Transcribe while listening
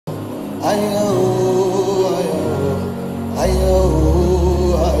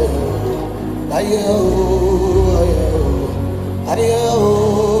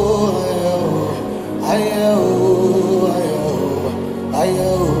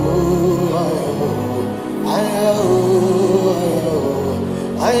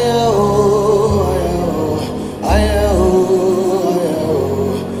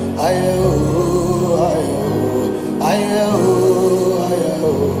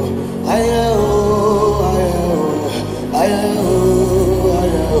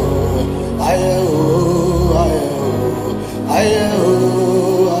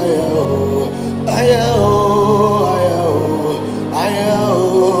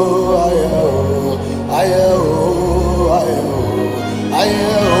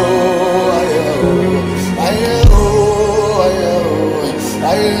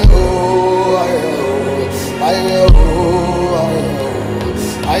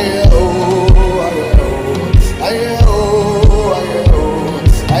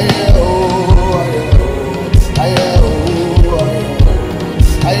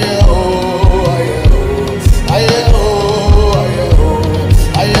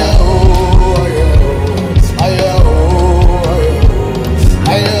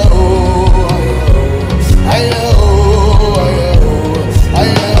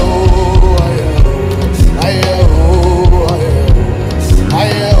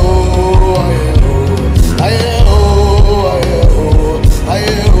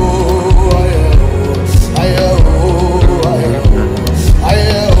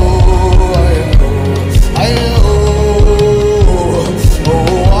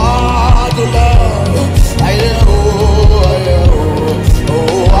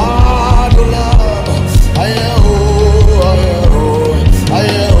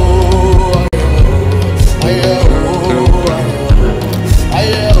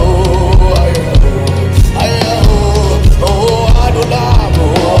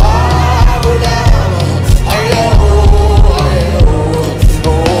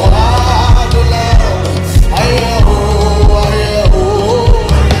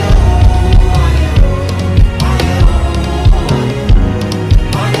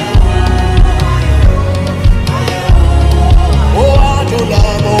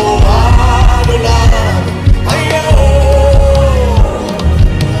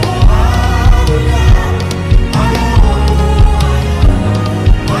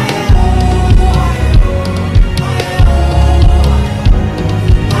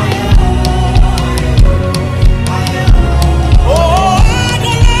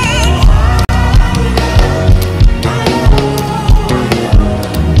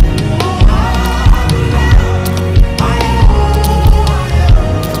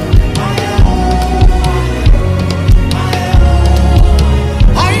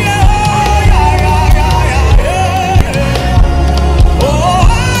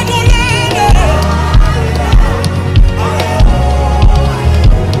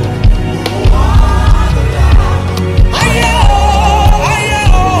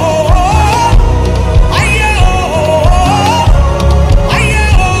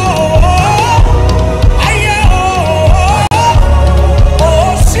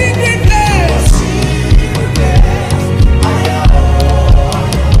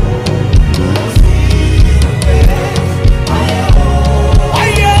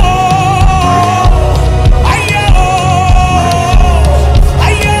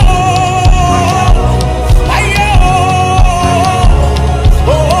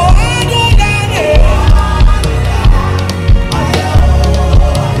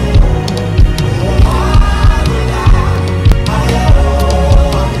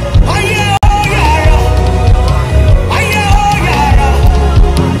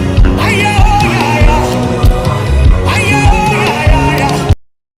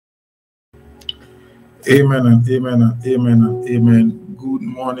Amen and amen and amen and amen. Good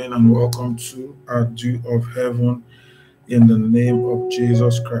morning and welcome to our Dew of Heaven in the name of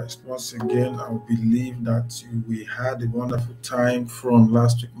Jesus Christ. Once again, I believe that we had a wonderful time from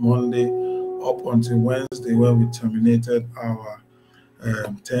last week, Monday, up until Wednesday, when we terminated our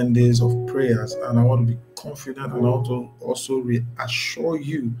 10 days of prayers. And I want to be confident and also reassure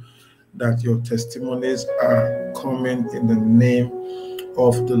you that your testimonies are coming in the name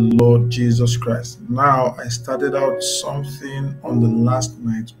of the Lord Jesus Christ. Now, I started out something on the last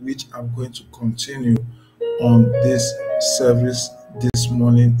night, which I'm going to continue on this service this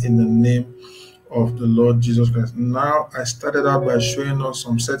morning in the name of the Lord Jesus Christ. Now, I started out by showing us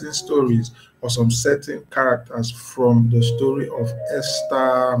some certain stories or some certain characters from the story of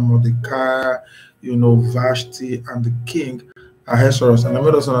Esther, Mordecai, Vashti, and the king Ahasuerus. And I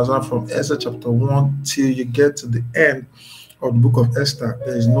made us understand from Esther chapter 1 till you get to the end of the book of Esther,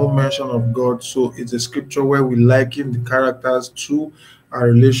 there is no mention of God. So it's a scripture where we liken the characters to our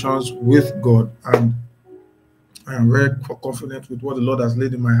relations with God. And I am very confident with what the Lord has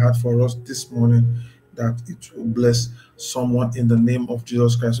laid in my heart for us this morning, that it will bless someone in the name of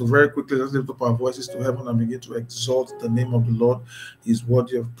Jesus Christ. So very quickly, let's lift up our voices to heaven and begin to exalt the name of the Lord. He's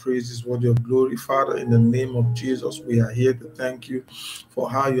worthy of praise, he's worthy of glory. Father, in the name of Jesus, we are here to thank you for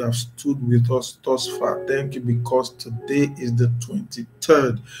how you have stood with us thus far. Thank you because today is the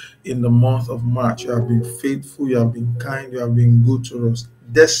 23rd in the month of March. You have been faithful, you have been kind, you have been good to us.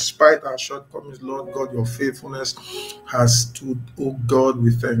 Despite our shortcomings, Lord God, your faithfulness has stood. Oh God,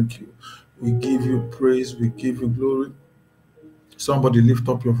 we thank you. We give you praise. We give you glory. Somebody lift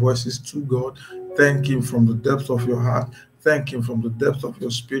up your voices to God. Thank him from the depths of your heart. Thank him from the depths of your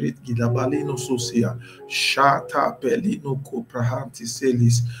spirit. Gidabalino sosia, shata pelino koprahanti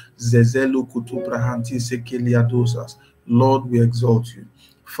selis, zezelo kutuprahanti sekeliadosas. Lord, we exalt you.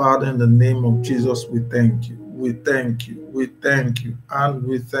 Father, in the name of Jesus, we thank you. We thank you. We thank you. And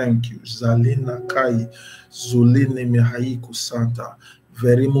we thank you. Zalina kai, zuline mihaiku santa,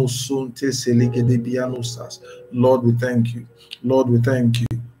 verimo sunte seligede bianosas. Lord, we thank you. Lord, we thank you.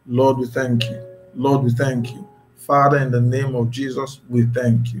 Lord, we thank you. Lord, we thank you. Father, in the name of Jesus, we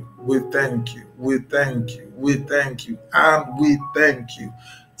thank you. We thank you. We thank you. We thank you. And we thank you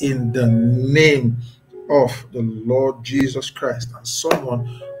in the name of the Lord Jesus Christ. And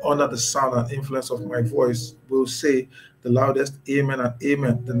someone under the sound and influence of my voice will say the loudest amen and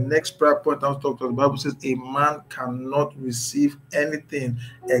amen. The next prayer point I'll talk to, the Bible says a man cannot receive anything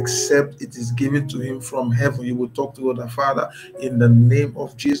except it is given to him from heaven. You will talk to God, Father, in the name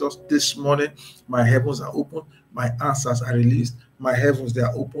of Jesus. This morning, my heavens are open, my answers are released. My heavens, they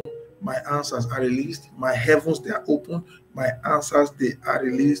are open, my answers are released. My heavens, they are open, my answers, they are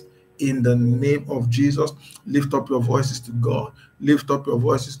released. In the name of Jesus, lift up your voices to God. Lift up your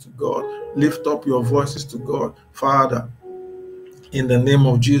voices to God. Lift up your voices to God. Father, in the name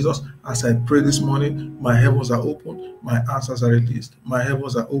of Jesus, as I pray this morning, my heavens are open, my answers are released. My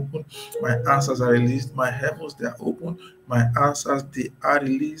heavens are open, my answers are released. My heavens, they are open, my answers, they are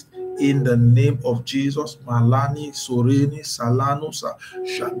released. In the name of Jesus, Malani, Soreni, Salanusa,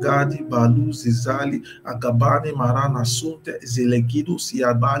 Shagadi, Balu, Zizali, Agabani, Marana, Sunte, Zelegidu,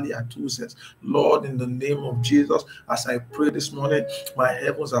 Siabali, Atuzes. Lord, in the name of Jesus, as I pray this morning, my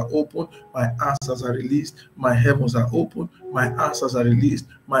heavens are open, my answers are released. My heavens are open, my answers are released.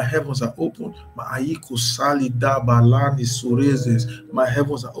 My heavens are open. My aiku sali da balani surezes. My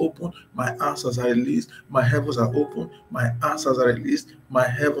heavens are open. My answers are released. My heavens are open. My answers are released. My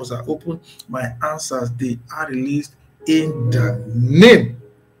heavens are open. My answers, they are released in the name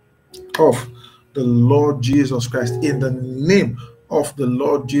of the Lord Jesus Christ. In the name of the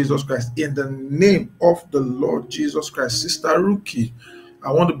Lord Jesus Christ. In the name of the Lord Jesus Christ. Sister Ruki,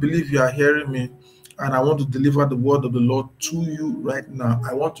 I want to believe you are hearing me, and I want to deliver the word of the Lord to you right now.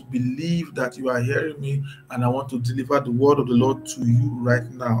 I want to believe that you are hearing me, and I want to deliver the word of the Lord to you right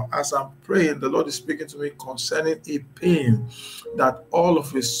now. As I'm praying, the Lord is speaking to me concerning a pain that all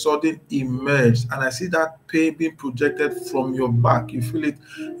of a sudden emerged, and I see that pain being projected from your back. You feel it,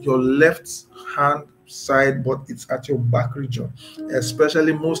 your left hand side, but it's at your back region.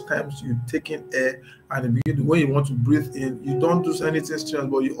 Especially most times you take in air, and when you want to breathe in, you don't do anything strange,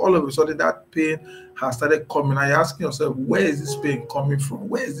 but you all of a sudden that pain has started coming. And you're asking yourself, where is this pain coming from?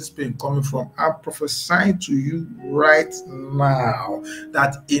 Where is this pain coming from? I'm prophesying to you right now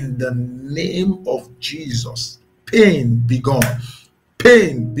that in the name of Jesus, pain be gone,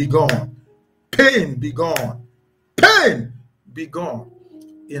 pain be gone, pain be gone, pain be gone.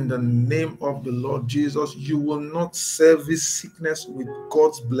 In the name of the Lord Jesus, you will not service sickness with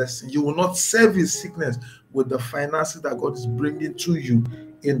God's blessing. You will not service sickness with the finances that God is bringing to you,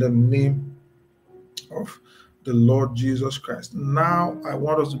 in the name of the Lord Jesus Christ. Now, I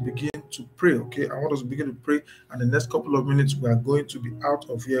want us to begin to pray, okay? I want us to begin to pray, and the next couple of minutes, we are going to be out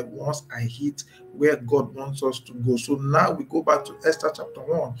of here once I hit where God wants us to go. So now we go back to Esther chapter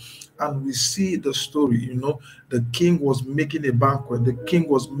 1, and we see the story. You know, the king was making a banquet, the king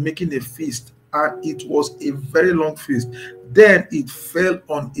was making a feast, and it was a very long feast. Then it fell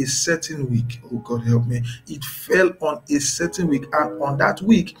on a certain week. Oh God, help me. It fell on a certain week, and on that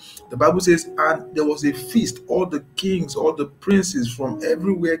week, the Bible says, and there was a feast. All the kings, all the princes from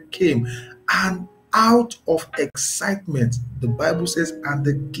everywhere came, and out of excitement, the Bible says, and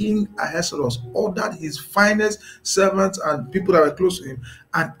the king Ahasuerus ordered his finest servants and people that were close to him,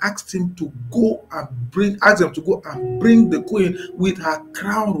 and asked them to go and bring the queen with her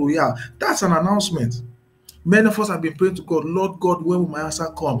crown royal. That's an announcement.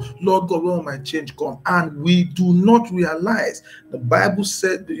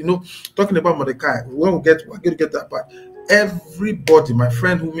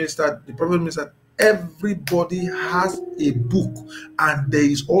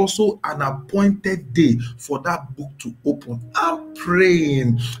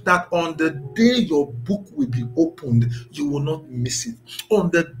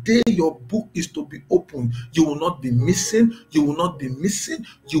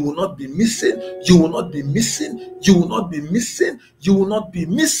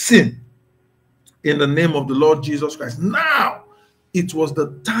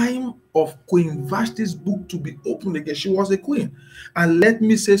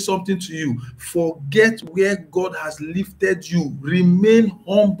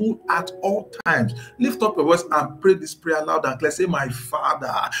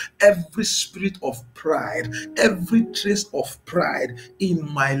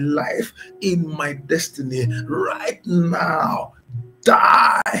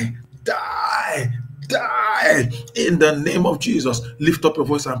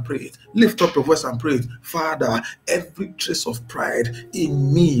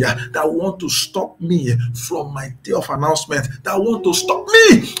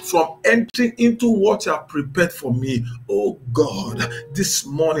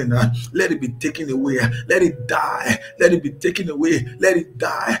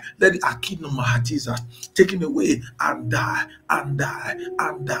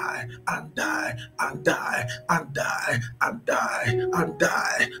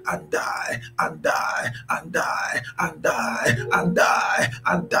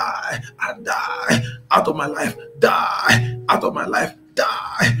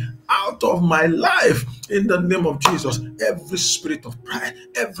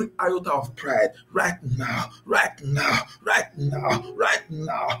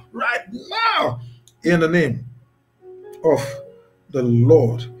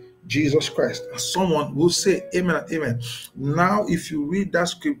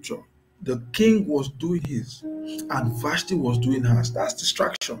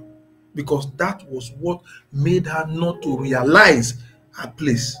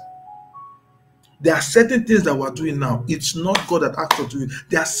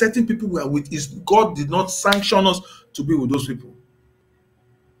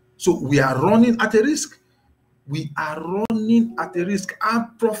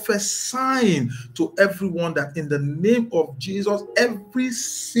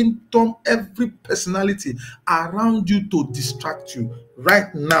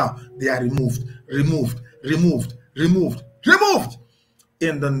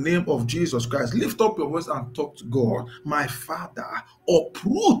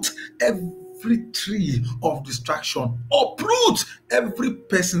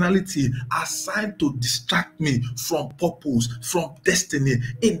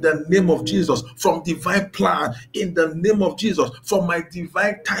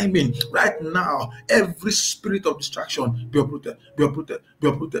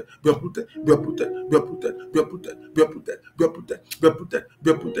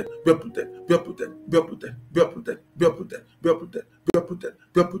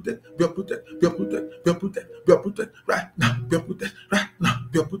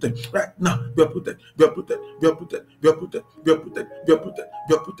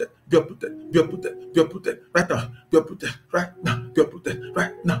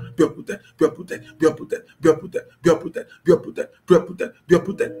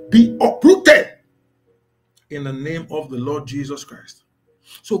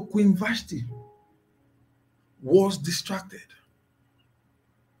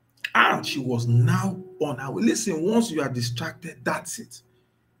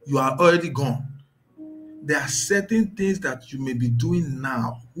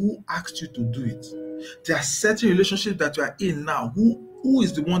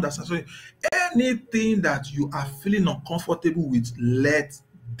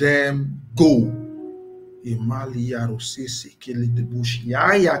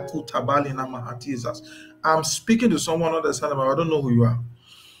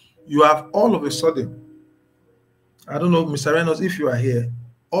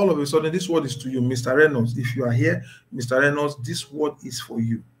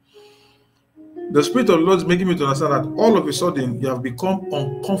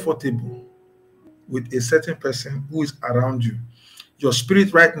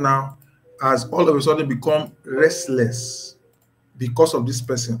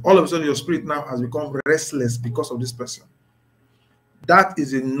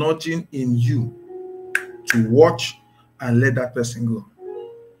 to watch and let that person go.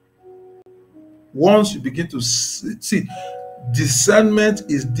 Once you begin to see, discernment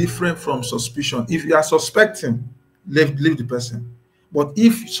is different from suspicion. If you are suspecting, leave the person. But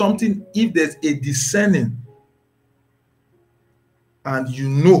if there's a discerning, and you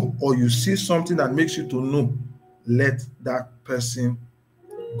know, or you see something that makes you to know, let that person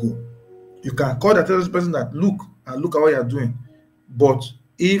go. You can call that person that look at what you're doing. But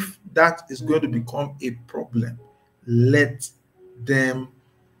if that is going to become a problem, let them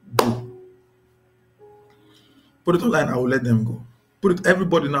go. Put it online, I will let them go. Put it,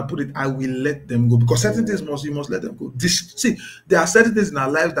 everybody now put it, I will let them go. Because certain things you must let them go. See, there are certain things in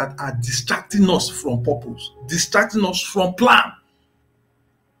our lives that are distracting us from purpose, distracting us from plan.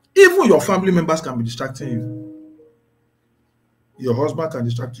 Even your family members can be distracting you. Your husband can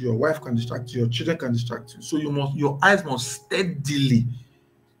distract you, your wife can distract you, your children can distract you. So your eyes must steadily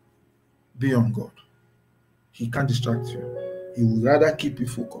be on God. He can't distract you. He would rather keep you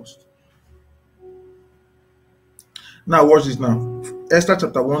focused. Now watch this now. Esther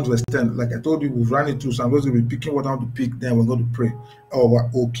chapter 1 verse 10. Like I told you, we've run it through, so I'm going to be picking what I want to pick, then we're going to pray. Or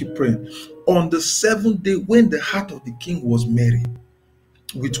we'll keep praying. On the 7th day, when the heart of the king was merry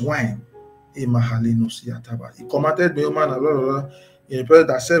with wine, he commanded MEMUCAN in the presence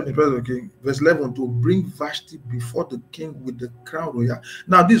that served in the presence of the king, verse 11, to bring Vashti before the king with the crown royal.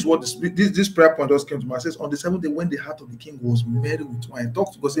 Now, this is what this prayer point just came to me. It says, on the 7th day, when the heart of the king was merry with wine,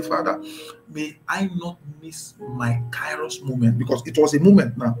 talk to God, say, Father, may I not miss my Kairos moment, because it was a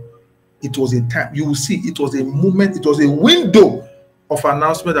moment now. It was a time. You will see, it was a moment, it was a window of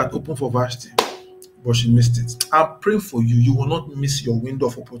announcement that opened for Vashti. But she missed it. I'm praying for you. You will not miss your window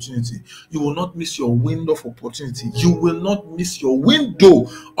of opportunity. You will not miss your window of opportunity. You will not miss your window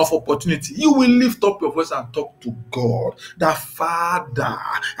of opportunity. You will lift up your voice and talk to God. That Father,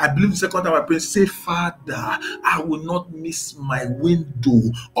 I believe the second time I pray, say, Father, I will not miss my window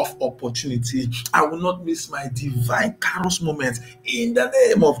of opportunity. I will not miss my divine Kairos moment. In the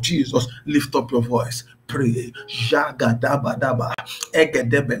name of Jesus, lift up your voice. Pray. Jagadabadaba.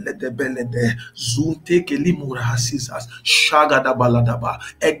 Egedebelede. Zunteke limura hasisas. Shagadabaladaba.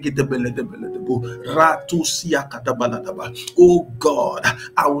 Egedebelede. Ratusiakadabaladaba. Oh God,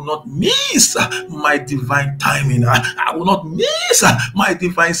 I will not miss my divine timing. I will not miss my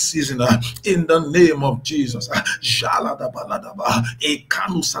divine season. In the name of Jesus. Jaladabaladaba.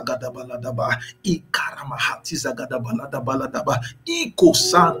 Ekanusagadabaladaba. Ikaramahatizagadabalabaladaba. Iko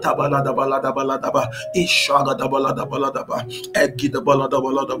Santa baladabaladaba. Ishagadabaladaba,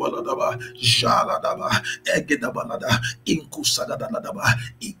 Egidabaladaba, Jaladaba, Egidabalada, Inkusagadaba,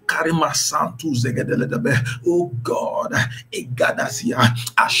 Ikarima Santu Zegedelebe. Oh God, Egadasia,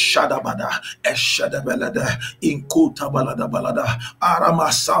 Ashadabada, Eshadabelada, Inkutabalada,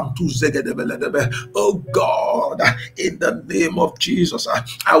 Arama Santu Zegedebelebe. Oh God, in the name of Jesus,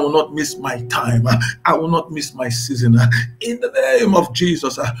 I will not miss my time. I will not miss my season. In the name of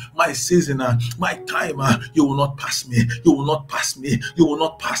Jesus, my season, my time, you will not pass me. You will not pass me. You will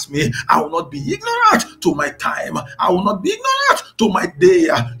not pass me. I will not be ignorant to my time. I will not be ignorant to my day.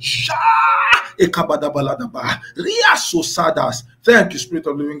 Thank you, Spirit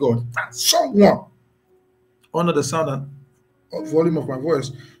of Living God. And someone under the sound and volume of my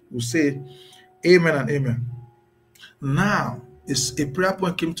voice will say, Amen and amen. Now, it's a prayer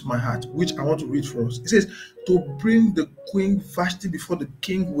point came to my heart, which I want to read for us. It says, to bring the queen Vashti before the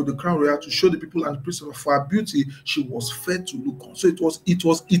king with the crown royal, to show the people and the priests for her beauty, she was fair to look on. So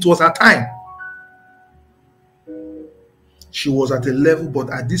it was her time. She was at a level,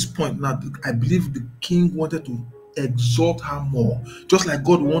 but at this point now, I believe the king wanted to exalt her more. Just like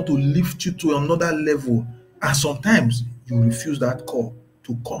God want to lift you to another level. And sometimes you refuse that call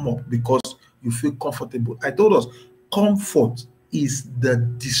to come up because you feel comfortable. I told us, comfort is the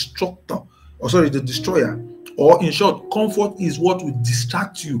destroyer. Or in short, comfort is what will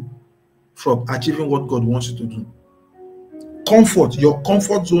distract you from achieving what God wants you to do. Comfort, your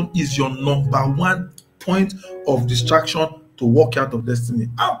comfort zone is your number one point of distraction to walk out of destiny.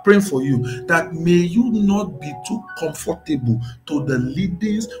 I'm praying for you that may you not be too comfortable to the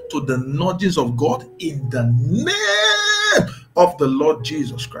leadings, to the nudgings of God in the name of the Lord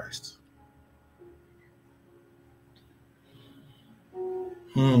Jesus Christ.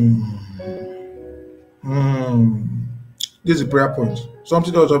 This is a prayer point.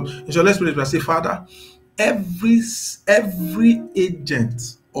 Something else. So let's pray. Say, Father, every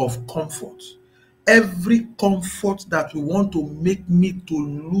agent of comfort, every comfort that will want to make me to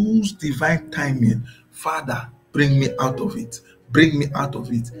lose divine timing, Father, bring me out of it. Bring me out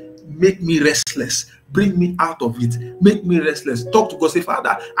of it. Make me restless. Bring me out of it. Make me restless. Talk to God. Say,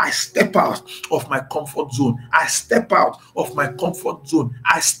 Father, I step out of my comfort zone. I step out of my comfort zone.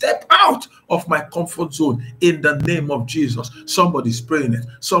 I step out of my comfort zone in the name of Jesus. Somebody's praying it.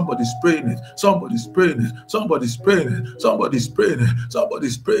 Somebody's praying it. Somebody's praying it. Somebody's praying it. Somebody's praying it.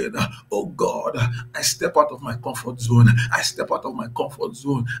 Somebody's praying it. Oh God, I step out of my comfort zone. I step out of my comfort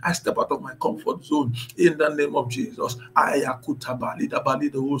zone. I step out of my comfort zone in the name of Jesus.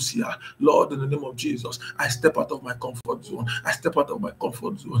 Lord, in the name of Jesus, I step out of my comfort zone. I step out of my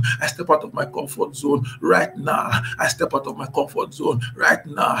comfort zone. I step out of my comfort zone right now. I step out of my comfort zone right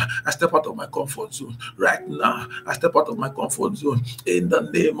now. I step out of my comfort zone right now. I step out of my comfort zone in the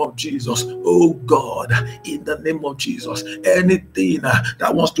name of Jesus. Oh God, in the name of Jesus, anything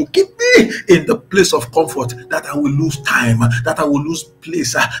that wants to keep me in the place of comfort, that I will lose time, that I will lose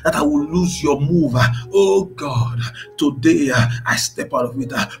place, that I will lose your move. Oh God, today I step out of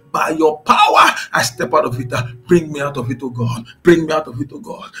it. By your power, I step out of it. Bring me out of it, oh God. Bring me out of it, oh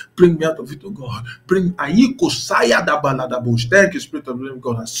God. Bring me out of it, oh God. Bring Ayiko Saya da Baladabush. Thank you, Spirit of the living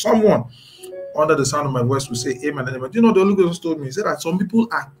God. As someone under the sound of my voice will say amen and amen. Do you know the Holy Ghost told me? He said that some people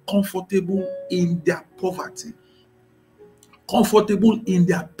are comfortable in their poverty, comfortable in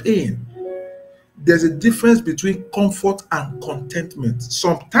their pain. There's a difference between comfort and contentment.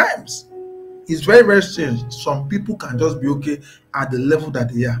 Sometimes it's very, very strange. Some people can just be okay at the level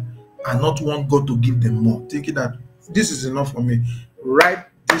that they are and not want God to give them more, thinking that this is enough for me. Right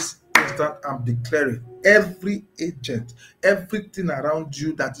this instant, I'm declaring every agent, everything around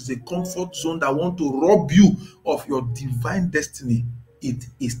you that is a comfort zone that want to rob you of your divine destiny, it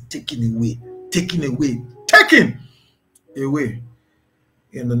is taken away, taken away, taken away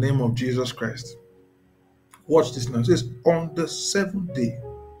in the name of Jesus Christ. Watch this now. It says on the seventh day.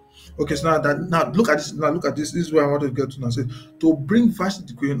 Okay, so now look at this. Now look at this. This is where I want to get to now. Say to bring Vashti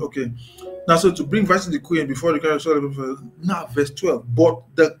the queen. Okay, now so to bring Vashti the queen before the king. Now verse 12. But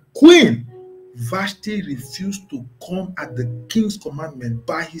the queen Vashti refused to come at the king's commandment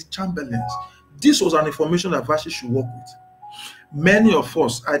by his chamberlains. This was an information that Vashti should work with. Many of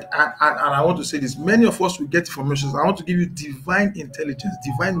us, and I want to say this, many of us will get information. I want to give you divine intelligence,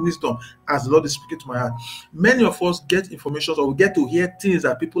 divine wisdom, as the Lord is speaking to my heart. Many of us get information, or we get to hear things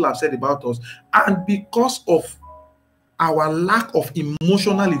that people have said about us, and because of our lack of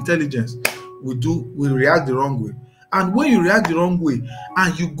emotional intelligence, we react the wrong way. And when you react the wrong way,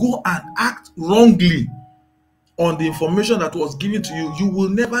 and you go and act wrongly on the information that was given to you, you will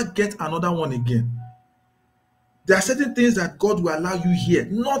never get another one again. There are certain things that God will allow you here,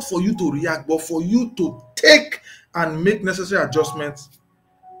 not for you to react, but for you to take and make necessary adjustments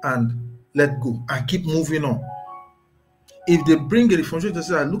and let go and keep moving on. If they bring a information to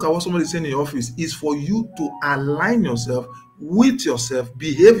say, look at what somebody is saying in your office, is for you to align yourself with yourself,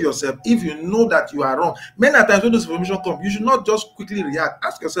 behave yourself. If you know that you are wrong, many times when this information comes, you should not just quickly react.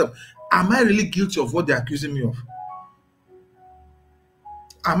 Ask yourself, am I really guilty of what they're accusing me of?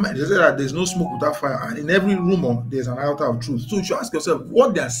 They say that there's no smoke without fire, and in every rumor there's an iota of truth. So you should ask yourself,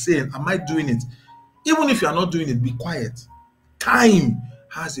 what they're saying, am I doing it? Even if you are not doing it, be quiet. Time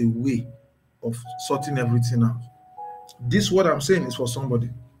has a way of sorting everything out. This what I'm saying is for somebody.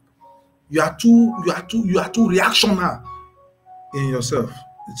 You are too reactional in yourself.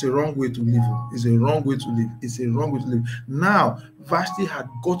 It's a wrong way to live. It's a wrong way to live. It's a wrong way to live. Now, Vashti had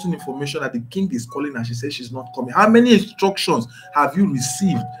gotten information that the king is calling and she says she's not coming. How many instructions have you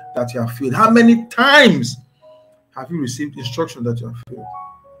received that you have failed? How many times have you received instruction that you have failed?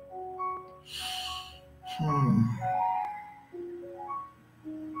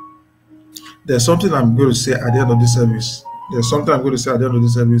 There's something I'm going to say at the end of this service.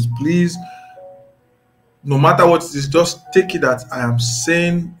 Please, no matter what it is, just take it that I am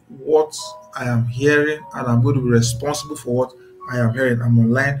saying what I am hearing, and I'm going to be responsible for what I am hearing. I'm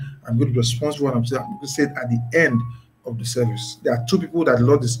online. I'm going to be responsible for what I'm saying. I'm going to say it at the end of the service. There are two people that the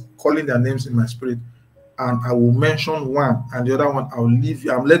Lord is calling their names in my spirit, and I will mention one, and the other one I will leave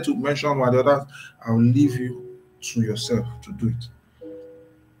you. I'm led to mention one, the other I will leave you to yourself to do it.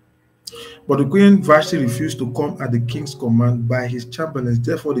 But the queen Vashti refused to come at the king's command by his chamberlains.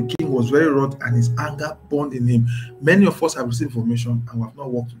 Therefore, the king was very wroth, and his anger burned in him. Many of us have received information and we have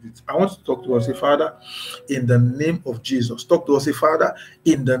not worked with it. I want to talk to us. Say, Father, in the name of Jesus. Talk to us. Say, Father,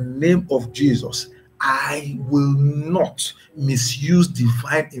 in the name of Jesus, I will not misuse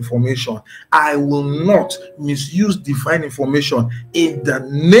divine information. I will not misuse divine information. In the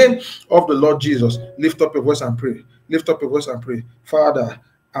name of the Lord Jesus. Lift up your voice and pray. Lift up your voice and pray. Father,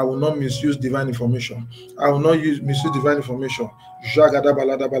 I will not misuse divine information. I will not misuse divine information. Jagada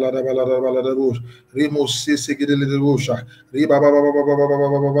balada balada balada balada bush. Remo segedele busha. Riba baba baba baba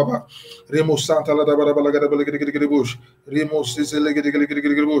baba baba. Remo santa la bala bala gada bala gada bush. Remo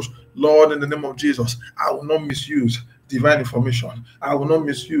segedele bush. Lord, in the name of Jesus, I will not misuse divine information. I will not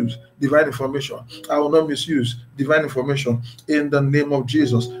misuse divine information. I will not misuse divine information. In the name of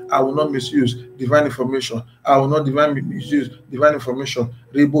Jesus, I will not misuse divine information. I will not misuse divine information.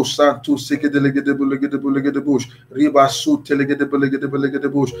 Ribo santu segedelegede bulegede bush. Riba su telegede bulegede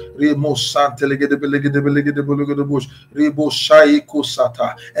bush. Rimo sant telegede bulegede bush. Ribo shaiko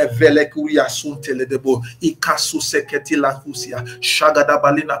sata. Evelekuya sun teledebo. Ikasu seketi la kusia. Shagada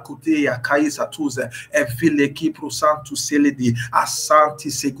balina kuteya kaisa tuze. Evileki prosantu seledi.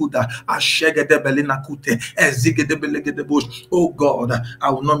 Asanti seguda. Ashegede belina kute. Ezigede belegede bush. Oh God, I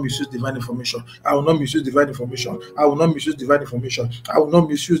will not misuse divine information. I will not misuse divine information. I will not misuse divine information. I will not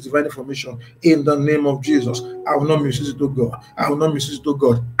misuse divine information in the name of Jesus. I will not misuse it to God. I will not misuse it to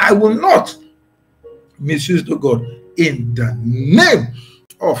God. I will not misuse to God in the name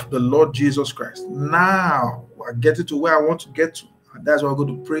of the Lord Jesus Christ. Now, I get it to where I want to get to. And that's why I'm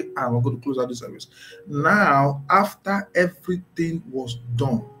going to pray and I'm going to close out the service. Now, after everything was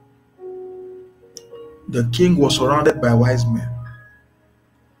done, the king was surrounded by wise men.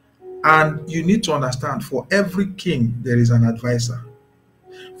 And you need to understand, for every king, there is an advisor.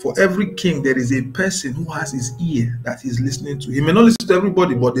 For every king, there is a person who has his ear that he's listening to. He may not listen to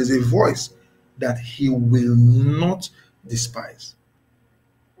everybody, but there's a voice that he will not despise.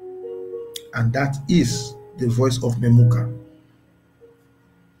 And that is the voice of MEMUCAN.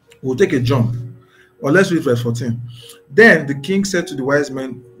 We'll take a jump. Or let's read verse 14. Then the king said to the wise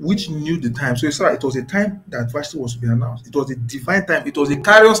men, which knew the time. So you saw it was a time that Vashti was to be announced. It was a divine time. It was a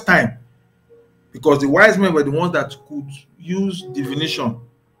curious time. Because the wise men were the ones that could use divination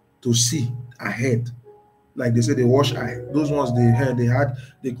to see ahead. Like they say, they watch eye. Those ones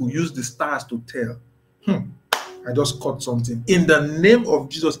they could use the stars to tell. I just caught something. In the name of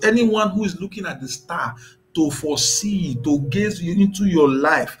Jesus, anyone who is looking at the star to foresee, to gaze into your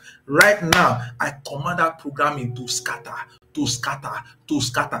life, right now, I command that programming to scatter, to scatter, to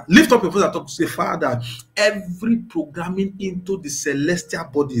scatter. Lift up your voice and talk to say, Father, every programming into the celestial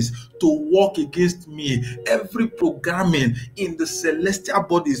bodies to work against me, every programming in the celestial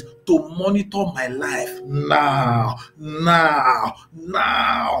bodies to monitor my life, now,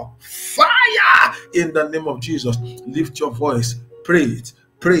 fire in the name of Jesus. Lift your voice, pray it,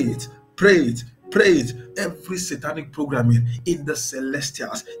 pray it, pray it. Pray it. Every satanic programming in the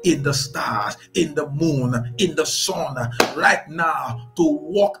celestials, in the stars, in the moon, in the sun, right now to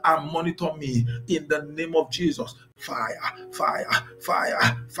walk and monitor me in the name of Jesus. Fire, fire, fire,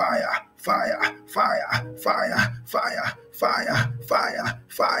 fire, fire, fire, fire, fire, fire, fire,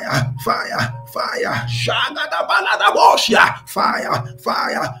 fire, fire, fire. Shagada balada boshia. Fire,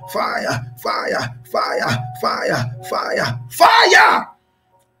 fire, fire, fire, fire, fire, fire, fire.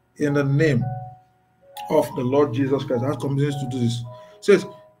 In the name of the Lord Jesus Christ. That continues to do this. It says,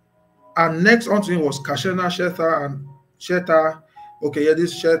 and next unto him was Kashena, Shetha, and Shetha. Okay, yeah,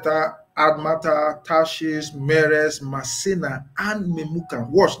 this Shetha, Admata, Tarshish, Meres, Masena, and MEMUCAN.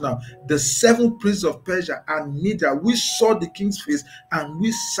 Watch now. The 7 princes of Persia and Media, we saw the king's face and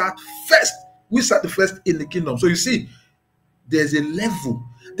we sat first. We sat the first in the kingdom. So you see, there's a level.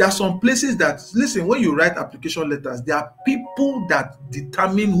 There are some places that, listen, when you write application letters, there are people that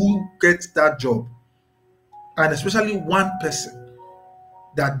determine who gets that job. And especially one person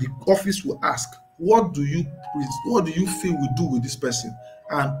that the office will ask, what do you feel we do with this person?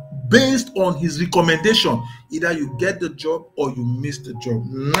 And based on his recommendation, either you get the job or you miss the job.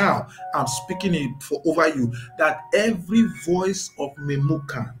 Now, I'm speaking over you that every voice of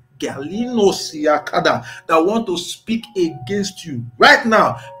MEMUCAN, that want to speak against you right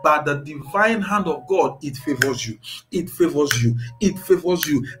now, by the divine hand of God, it favors you. It favors you. It favors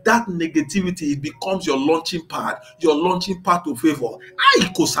you. That negativity, it becomes your launching pad. Your launching pad to favor.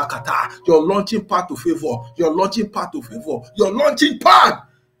 Your launching pad to favor. Your launching pad to favor. Your launching pad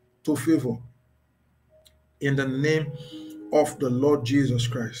to favor. In the name of the Lord Jesus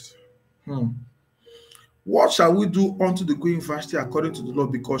Christ. What shall we do unto the queen Vashti according to the law?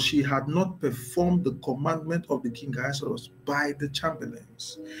 Because she had not performed the commandment of the king Ahasuerus by the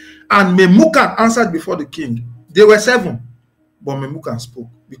chamberlains. And MEMUCAN answered before the king. There were 7, but MEMUCAN spoke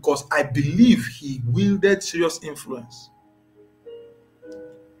because I believe he wielded serious influence.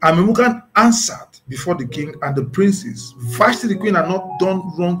 And MEMUCAN answered before the king and the princes. Vashti the queen had not done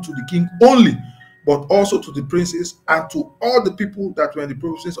wrong to the king only, but also to the princes and to all the people that were in the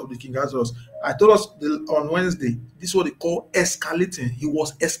provinces of the king Ahasuerus. I told us on Wednesday, this is what they call escalating. He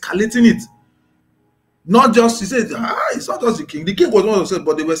was escalating it. Not just, he said, it's not just the king. The king was one who said,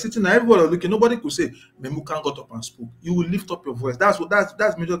 but they were sitting there, everybody was looking. Nobody could say, MEMUCAN got up and spoke. You will lift up your voice. That's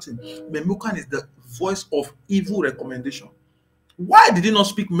major thing. MEMUCAN is the voice of evil recommendation. Why did he not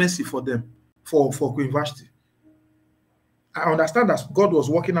speak mercy for them, for Queen Vashti? I understand that God was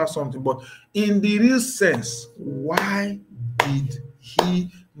working out something, but in the real sense, why did he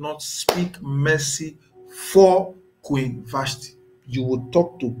not speak mercy for Queen Vashti? You will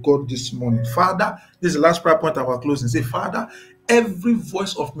talk to God this morning. Father, this is the last prayer point of our closing. Say, Father, every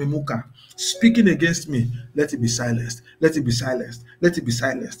voice of MEMUCAN speaking against me, let it be silenced. Let it be silenced. Let it be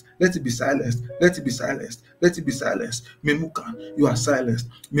silenced. Let it be silenced. Let it be silenced. Let it be silenced. MEMUCAN, you are silenced.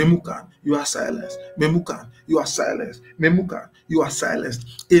 MEMUCAN, you are silenced. MEMUCAN, you are silenced. MEMUCAN, you are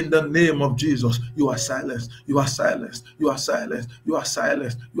silenced. In the name of Jesus, you are silenced. You are silenced. You are silenced. You are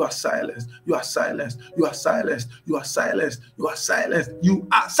silenced. You are silenced. You are silenced. You are silenced. You are silenced. You are silenced. You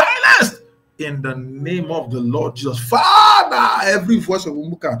are silenced. In the name of the Lord Jesus. Father, every voice of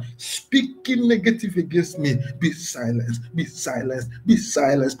MEMUCAN speaking negative against me, be silenced, be silenced, be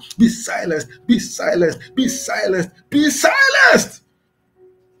silenced, be silenced, be silenced, be silenced, be silenced.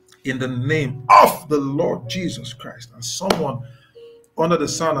 In the name of the Lord Jesus Christ. And someone under the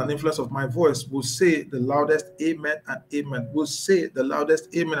sound and influence of my voice will say the loudest amen and amen. Will say the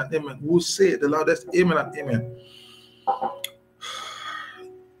loudest amen and amen. Will say the loudest amen and amen.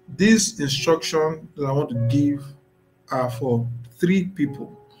 This instruction that I want to give are for 3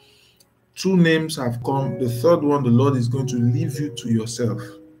 people. 2 names have come. The third one, the Lord is going to leave you to yourself.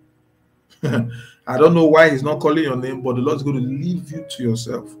 I don't know why he's not calling your name, but the Lord is going to leave you to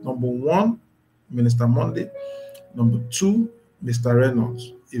yourself. Number 1, Minister Monday. Number 2, Mr.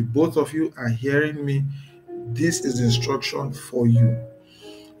 Reynolds. If both of you are hearing me, this is the instruction for you.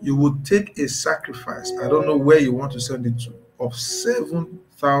 You would take a sacrifice, I don't know where you want to send it to, of 7,000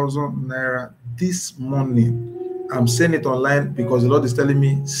 naira this morning. I'm saying it online because the Lord is telling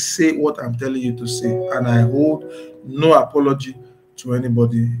me, say what I'm telling you to say. And I hold no apology to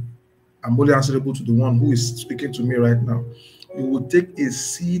anybody. I'm only answerable to the one who is speaking to me right now. You will take a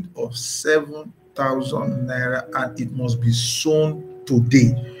seed of 7,000 naira and it must be sown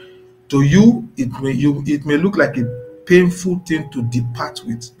today. To you, it may look like a painful thing to depart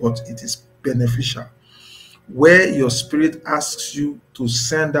with, but it is beneficial. Where your spirit asks you to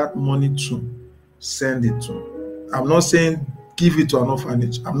send that money to, send it to. I'm not saying give it to an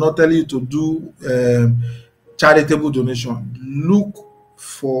orphanage. I'm not telling you to do charitable donation. Look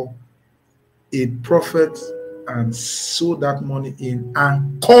for a prophet and sow that money in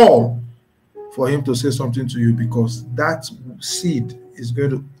and call for him to say something to you, because that seed is going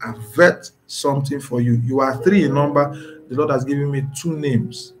to avert something for you. You are 3 in number. The Lord has given me 2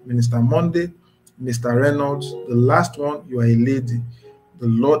 names, Minister Monday, Mr. Reynolds. The last one, you are a lady. The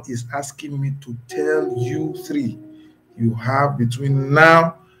Lord is asking me to tell you 3. You have between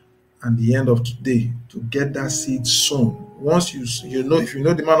now and the end of today to get that seed sown. Once you know, if you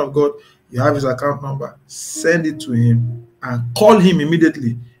know the man of God, you have his account number, send it to him and call him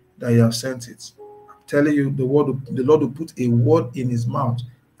immediately that you have sent it. I'm telling you, the Lord will put a word in his mouth,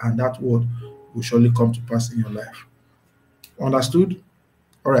 and that word will surely come to pass in your life. Understood?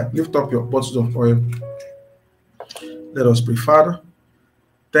 All right, lift up your bottles of oil. Let us pray. Father,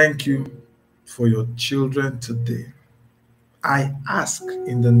 thank you for your children today. I ask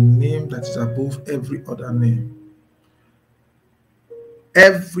in the name that is above every other name,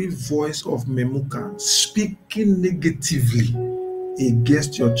 every voice of MEMUCAN speaking negatively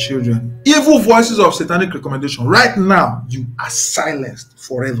against your children, evil voices of satanic recommendation, right now, you are silenced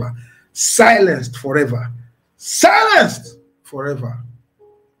forever. Silenced forever. Silenced forever.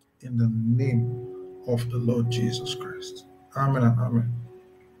 In the name of the Lord Jesus Christ. Amen and amen.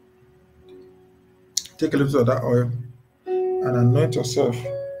 Take a little of that oil and anoint yourself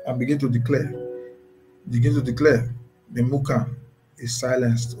and begin to declare. Begin to declare, MEMUCAN is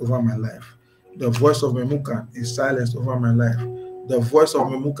silenced over my life. The voice of MEMUCAN is silenced over my life. The voice of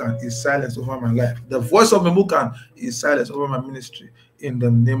MEMUCAN is silenced over my life. The voice of MEMUCAN is silenced over my ministry. In the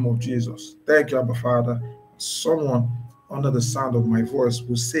name of Jesus. Thank you, Abba Father. Someone under the sound of my voice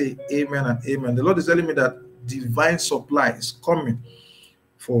will say amen and amen. The Lord is telling me that divine supply is coming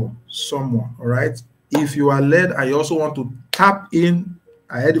for someone. All right. If you are led and you also want to tap in,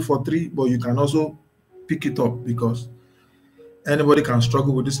 I had it for 3, but you can also pick it up, because anybody can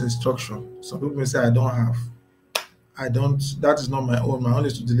struggle with this instruction. Some people may say, I don't have. That is not my own. My own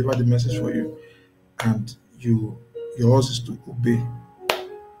is to deliver the message for you. And yours is to obey.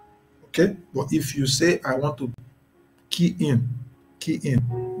 Okay, but if you say I want to key in,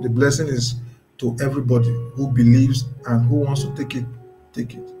 the blessing is to everybody who believes and who wants to take it,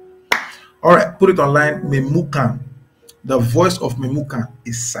 take it. All right, put it online. MEMUCAN. The voice of MEMUCAN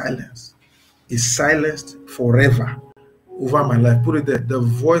is silenced. Is silenced forever over my life. Put it there. The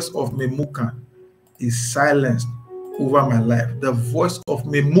voice of MEMUCAN is silenced over my life. The voice of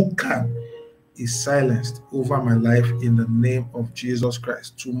MEMUCAN is silenced over my life in the name of Jesus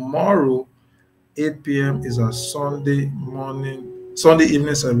Christ. Tomorrow, 8 p.m. is our Sunday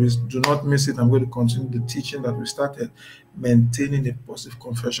evening service. Do not miss it. I'm going to continue the teaching that we started, maintaining a positive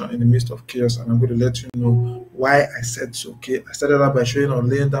confession in the midst of chaos. And I'm going to let you know why I said it's okay. I started out by showing or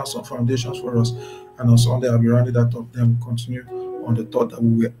laying down some foundations for us. And on Sunday, I'll be rounding that up. Then we'll continue on the thought that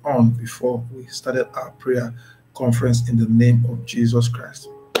we were on before we started our prayer conference in the name of Jesus Christ.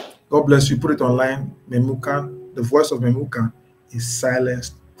 God bless you. Put it online. MEMUCAN, the voice of MEMUCAN is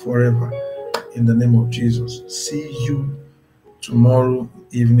silenced forever in the name of Jesus. See you tomorrow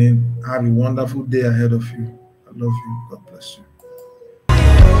evening. Have a wonderful day ahead of you. I love you. God bless you.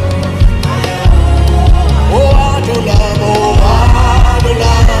 Oh, I do love, oh,